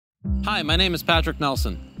Hi, my name is Patrick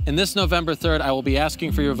Nelson, and this November 3rd, I will be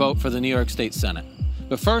asking for your vote for the New York State Senate.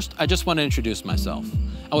 But first, I just want to introduce myself.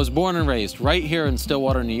 I was born and raised right here in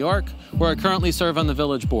Stillwater, New York, where I currently serve on the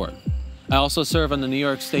Village Board. I also serve on the New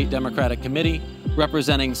York State Democratic Committee,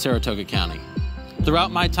 representing Saratoga County.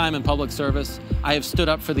 Throughout my time in public service, I have stood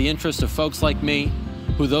up for the interests of folks like me,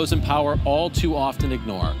 who those in power all too often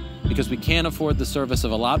ignore, because we can't afford the service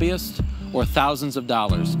of a lobbyist or thousands of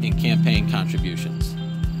dollars in campaign contributions.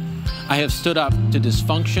 I have stood up to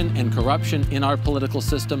dysfunction and corruption in our political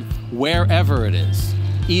system wherever it is,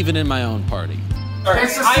 even in my own party.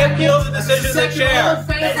 I appeal the decision of the chair.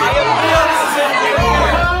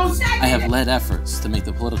 I have led efforts to make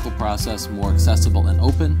the political process more accessible and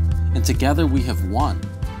open, and together we have won.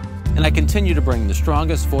 And I continue to bring the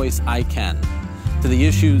strongest voice I can to the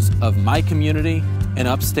issues of my community and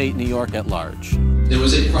upstate New York at large. There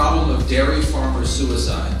was a problem of dairy farmer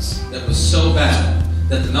suicides that was so bad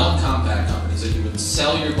that the milk compact companies that you would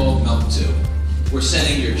sell your bulk milk to were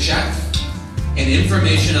sending your check and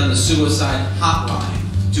information on the suicide hotline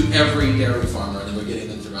to every dairy farmer, and they were getting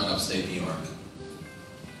them throughout upstate New York.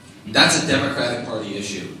 That's a Democratic Party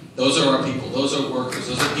issue. Those are our people. Those are workers.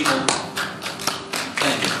 Those are people.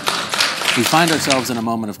 Thank you. We find ourselves in a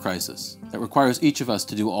moment of crisis that requires each of us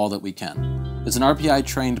to do all that we can. As an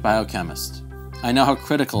RPI-trained biochemist, I know how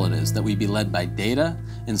critical it is that we be led by data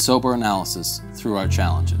and sober analysis through our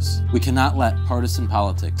challenges. We cannot let partisan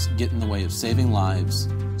politics get in the way of saving lives,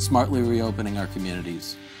 smartly reopening our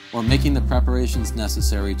communities, or making the preparations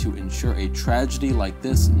necessary to ensure a tragedy like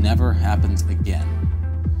this never happens again.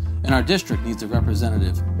 And our district needs a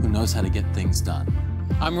representative who knows how to get things done.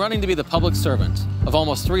 I'm running to be the public servant of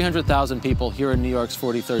almost 300,000 people here in New York's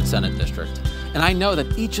 43rd Senate District. And I know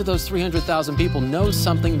that each of those 300,000 people knows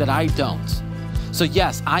something that I don't. So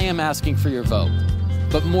yes, I am asking for your vote.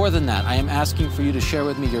 But more than that, I am asking for you to share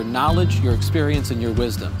with me your knowledge, your experience, and your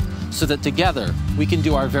wisdom, so that together we can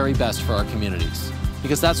do our very best for our communities,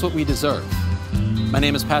 because that's what we deserve. My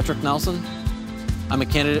name is Patrick Nelson. I'm a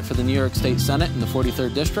candidate for the New York State Senate in the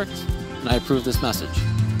 43rd District, and I approve this message.